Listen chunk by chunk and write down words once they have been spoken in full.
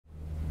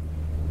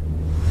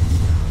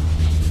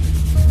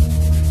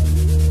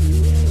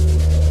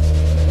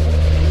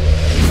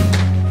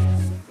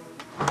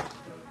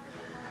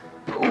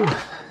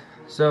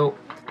So,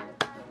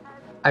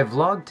 I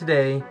vlogged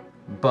today,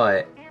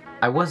 but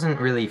I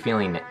wasn't really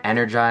feeling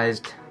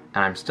energized,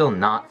 and I'm still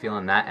not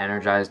feeling that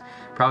energized.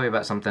 Probably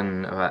about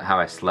something about how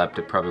I slept,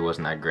 it probably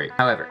wasn't that great.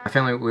 However, my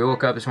family, we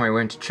woke up this morning, we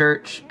went to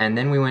church, and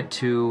then we went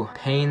to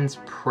Payne's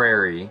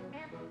Prairie,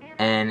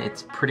 and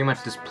it's pretty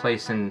much this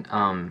place in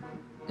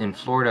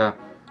Florida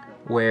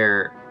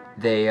where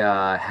they,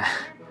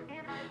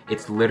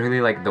 it's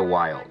literally like the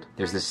wild.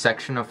 There's this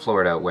section of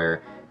Florida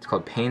where it's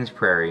called Payne's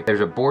Prairie. There's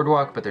a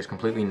boardwalk, but there's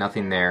completely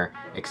nothing there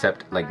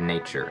except like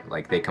nature.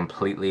 Like they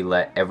completely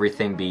let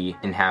everything be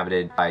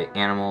inhabited by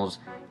animals,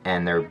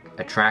 and there are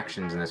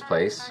attractions in this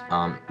place.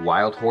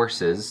 Wild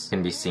horses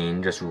can be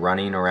seen just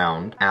running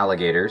around,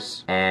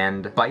 alligators,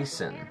 and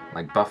bison,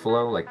 like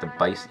buffalo, like the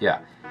bison, yeah.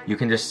 You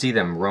can just see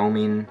them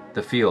roaming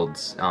the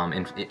fields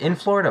in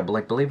Florida,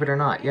 like believe it or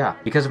not, yeah.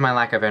 Because of my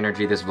lack of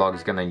energy, this vlog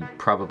is gonna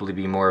probably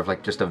be more of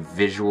like just a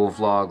visual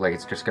vlog. Like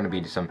it's just gonna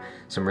be some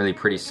really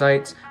pretty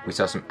sights. We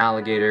saw some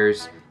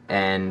alligators,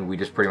 and we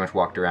just pretty much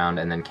walked around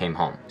and then came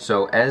home.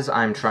 So as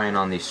I'm trying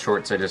on these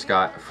shorts I just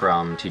got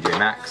from TJ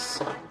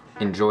Maxx,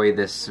 enjoy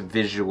this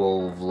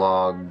visual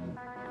vlog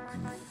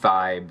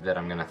vibe that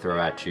I'm gonna throw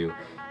at you,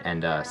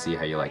 and see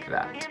how you like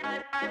that.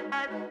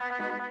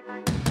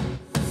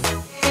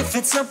 If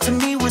it's up to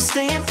me, we're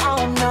staying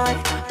all night.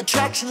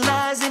 Attraction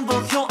lies in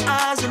both your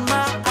eyes and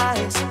my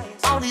eyes.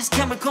 All these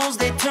chemicals,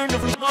 they turn the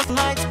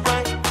lights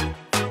bright.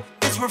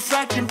 It's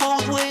refracting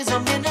both ways,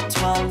 I'm in the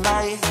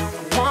twilight.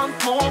 One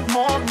more,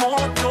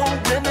 no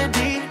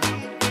remedy.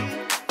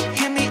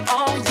 Give me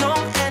all your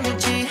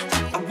energy.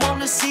 I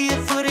wanna see you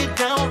put it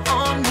down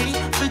on me.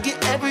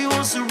 Forget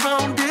everyone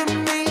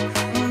surrounding me,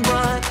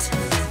 but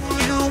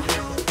you,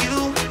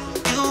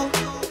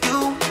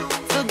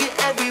 forget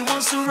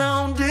everyone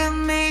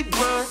surrounding me,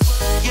 but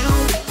you,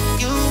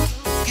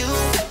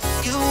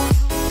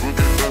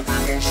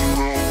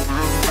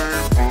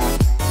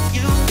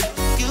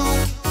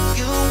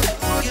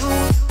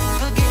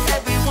 forget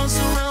everyone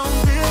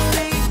surrounding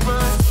me,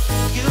 but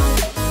you,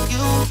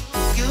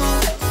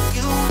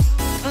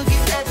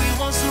 forget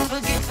everyone,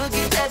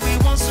 forget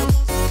everyone, so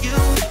you,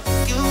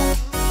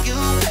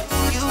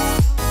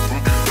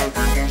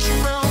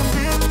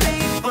 surrounding me,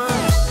 but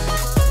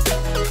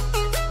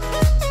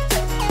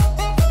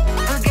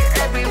forget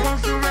everyone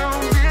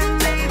surrounding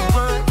me,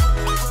 but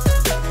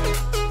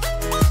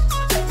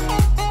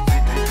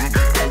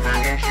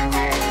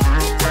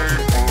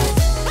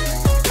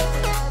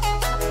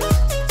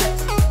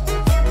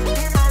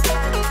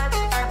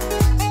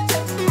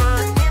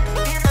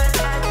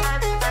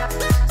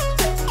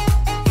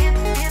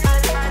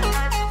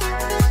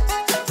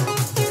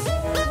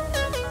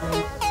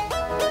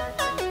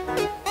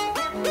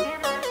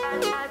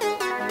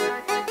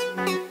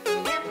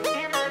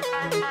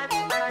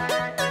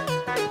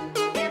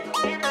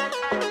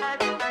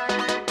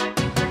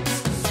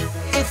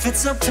if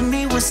it's up to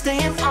me, we're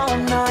staying all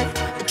night.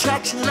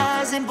 Attraction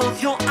lies in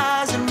both your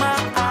eyes and my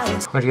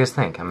eyes. What do you guys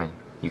think? I mean,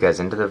 you guys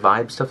into the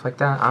vibe, stuff like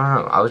that? I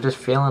don't know. I was just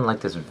feeling like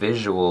this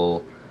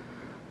visual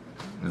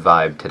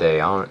vibe today.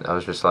 I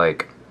was just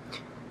like,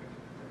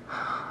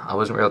 I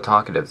wasn't real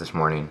talkative this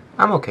morning.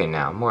 I'm okay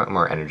now.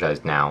 More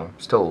energized now.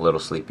 Still a little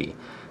sleepy.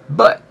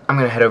 But I'm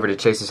gonna head over to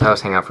Chase's house,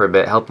 hang out for a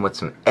bit, help him with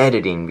some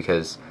editing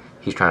because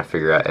he's trying to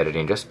figure out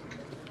editing, just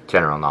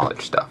general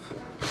knowledge stuff.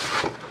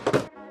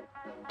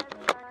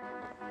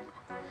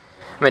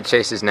 I'm at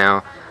Chase's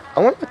now. I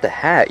went with the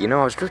hat, you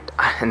know, I was just,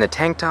 and the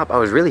tank top, I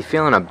was really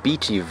feeling a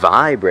beachy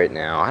vibe right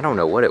now. I don't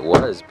know what it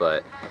was,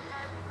 but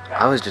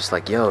I was just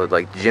like, yo,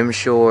 like gym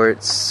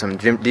shorts,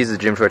 these are the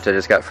gym shorts I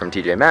just got from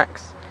TJ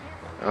Maxx.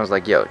 I was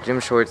like, yo,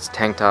 gym shorts,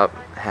 tank top,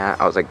 hat.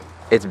 I was like,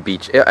 it's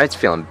beach, it's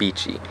feeling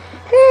beachy.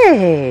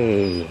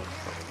 Hey!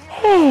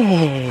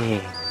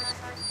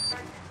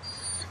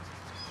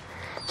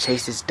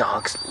 Chase's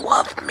dogs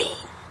love me.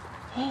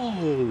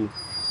 Hey,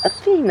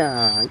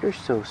 Athena, you're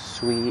so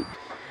sweet.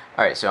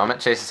 Alright, so I'm at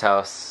Chase's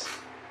house.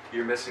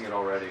 You're missing it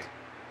already.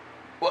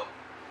 What?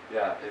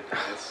 Yeah,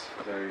 it's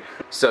very...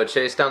 So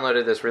Chase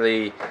downloaded this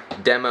really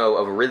demo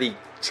of a really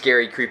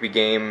scary, creepy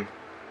game,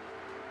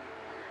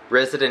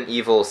 Resident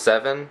Evil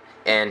 7,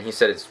 and he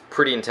said it's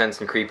pretty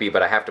intense and creepy,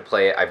 but I have to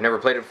play it. I've never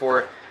played it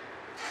before.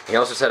 He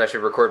also said I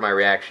should record my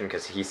reaction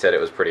because he said it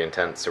was pretty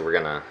intense, so we're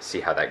gonna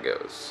see how that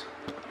goes.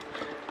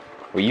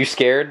 Were you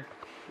scared?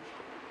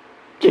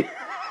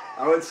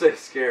 I wouldn't say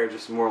scared,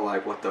 just more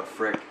like, what the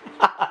frick?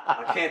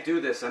 I can't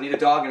do this. I need a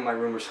dog in my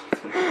room or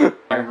something.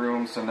 My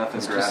room, so nothing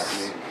grabs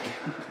me.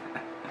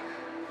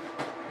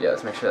 Yeah,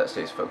 let's make sure that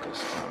stays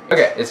focused.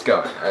 Okay, it's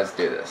going. Let's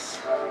do this.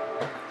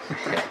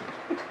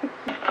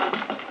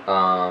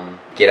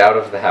 Get out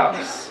of the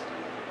house.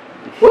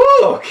 Woo!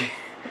 Okay.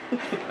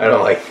 I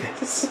don't like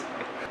this.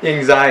 The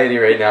anxiety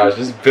right now is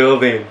just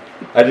building.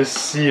 I just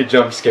see a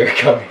jump scare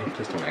coming.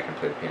 Just a minute, I can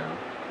play the piano.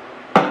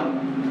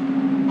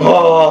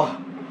 Oh!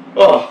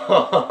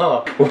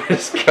 Oh, what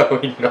is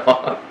going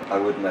on? I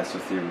would mess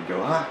with you and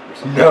go, ah, or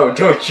something. No,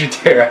 don't you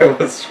dare, I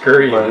will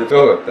scream.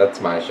 Oh,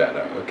 that's my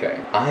shadow, okay.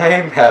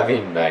 I'm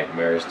having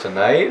nightmares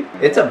tonight.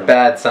 It's a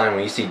bad sign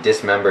when you see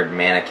dismembered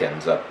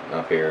mannequins up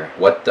here.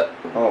 What the?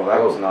 Oh,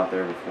 that was not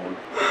there before.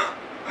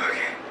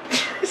 Okay,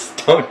 just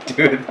don't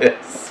do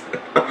this.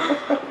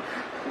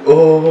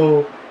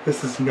 Oh,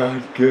 this is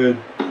not good.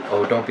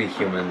 Oh, don't be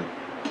human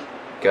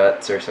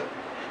guts or something.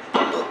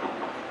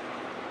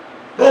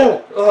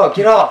 Oh,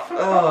 get off!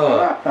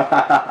 Oh.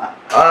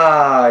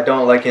 Ah, I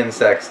don't like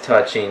insects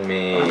touching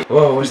me.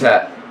 Whoa, what's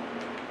that?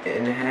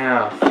 In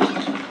half.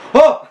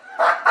 Oh!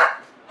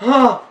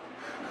 Oh!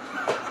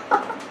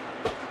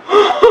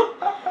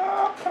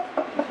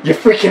 You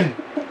freaking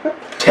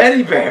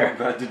teddy bear!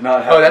 That did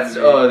not happen. Oh, that's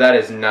that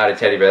is not a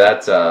teddy bear.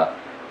 That's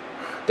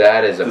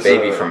that is a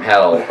baby from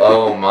hell.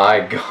 Oh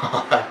my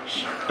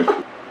gosh.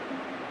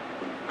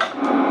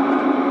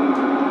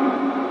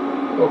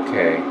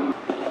 Okay.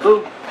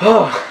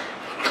 Oh.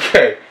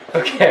 Okay,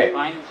 okay.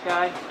 Find this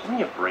guy? Give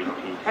me a break,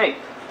 Pete. Hey,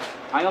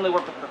 I only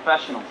work with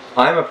professionals.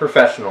 I'm a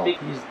professional.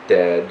 He's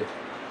dead.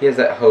 He has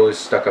that hose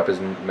stuck up his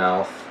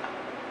mouth.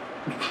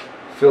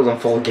 Filled him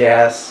full of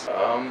gas.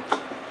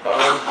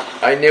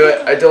 I knew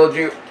it. I told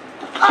you.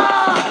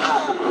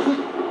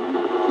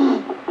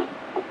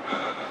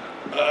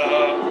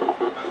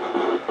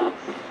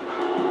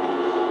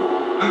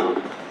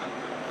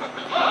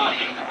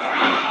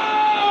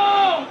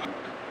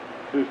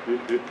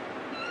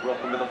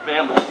 Welcome to the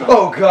family.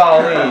 Oh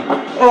golly!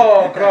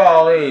 Oh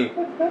golly!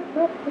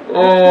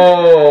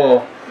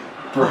 Oh!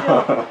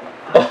 Bro.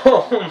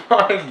 Oh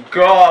my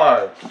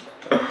god!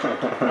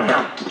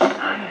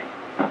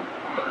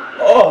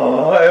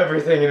 Oh,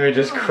 everything in me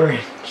just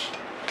cringed.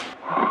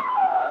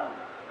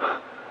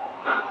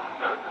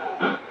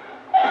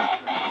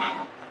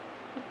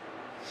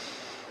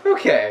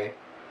 Okay.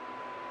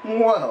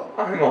 Well.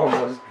 I'm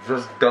almost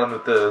just done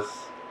with this.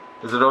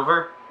 Is it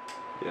over?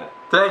 Yeah.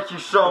 Thank you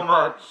so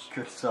much.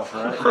 Good stuff,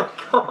 right?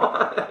 Oh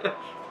my gosh.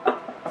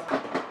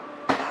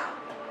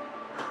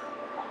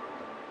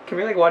 Can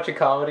we like watch a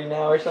comedy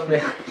now or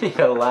something? I need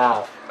to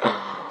laugh.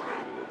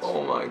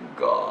 Oh my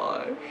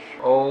gosh.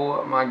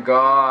 Oh my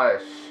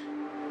gosh.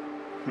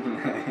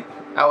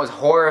 That was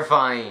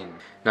horrifying.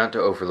 Not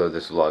to overload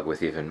this vlog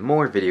with even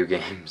more video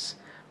games,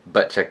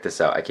 but check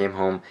this out. I came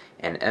home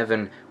and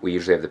Evan, we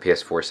usually have the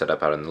PS4 set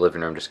up out in the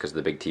living room just because of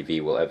the big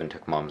TV. Well, Evan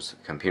took Mom's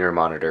computer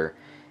monitor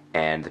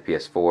and the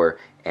PS4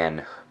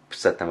 and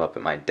set them up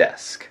at my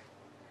desk.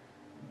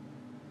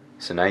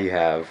 So now you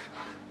have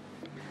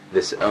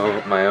this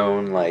my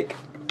own like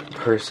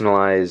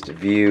personalized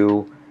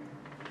view,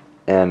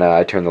 and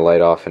I turn the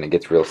light off and it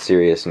gets real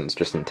serious and it's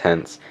just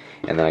intense,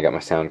 and then I got my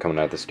sound coming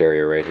out of the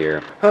stereo right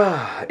here.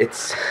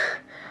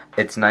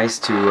 It's nice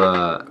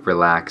to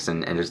relax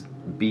and just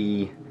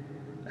be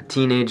a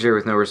teenager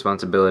with no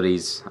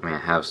responsibilities. I mean, I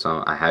have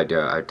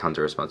tons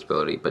of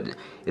responsibility, but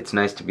it's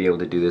nice to be able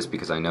to do this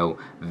because I know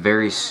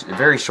very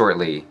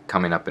shortly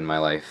coming up in my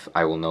life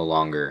I will no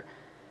longer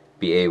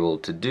be able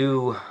to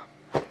do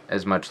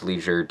as much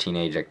leisure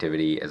teenage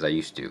activity as I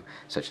used to,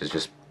 such as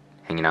just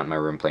hanging out in my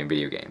room playing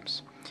video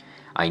games.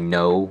 I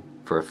know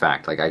for a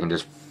fact, like I can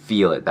just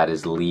feel it, that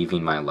is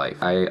leaving my life.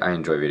 I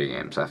enjoy video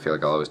games, I feel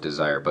like I'll always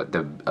desire, but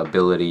the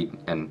ability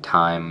and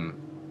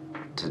time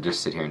to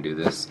just sit here and do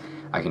this,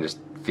 I can just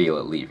feel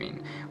it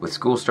leaving. With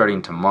school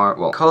starting tomorrow,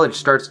 well, college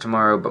starts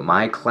tomorrow, but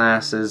my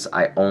classes,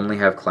 I only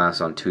have class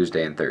on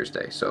Tuesday and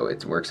Thursday, so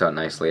it works out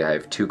nicely. I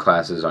have 2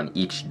 classes on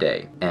each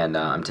day, and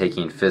I'm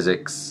taking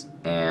physics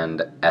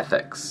and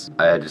ethics.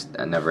 I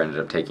never ended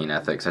up taking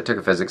ethics. I took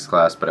a physics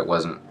class, but it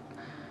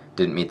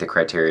didn't meet the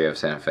criteria of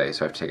Santa Fe,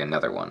 so I have to take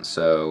another one.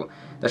 So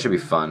that should be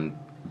fun.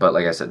 But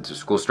like I said,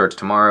 school starts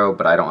tomorrow,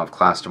 but I don't have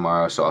class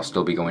tomorrow, so I'll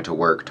still be going to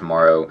work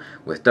tomorrow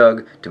with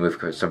Doug to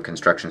move some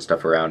construction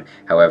stuff around.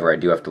 However, I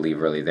do have to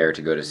leave early there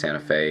to go to Santa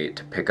Fe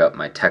to pick up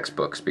my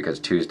textbooks, because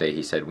Tuesday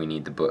he said we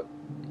need the book.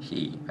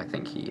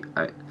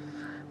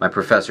 My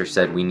professor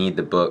said we need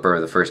the book for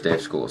the first day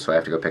of school, so I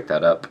have to go pick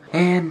that up.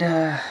 And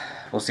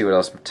we'll see what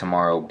else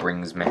tomorrow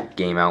brings me.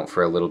 Game out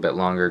for a little bit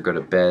longer, go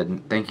to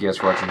bed. Thank you guys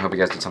for watching. Hope you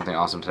guys did something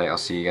awesome today. I'll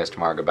see you guys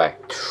tomorrow. Goodbye.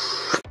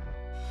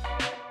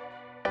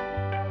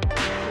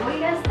 What do you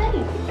guys think?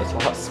 It's a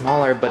lot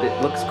smaller, but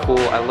it looks cool.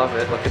 I love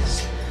it. Look at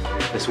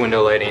this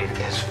window lighting.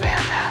 It's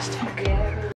fantastic. Yeah.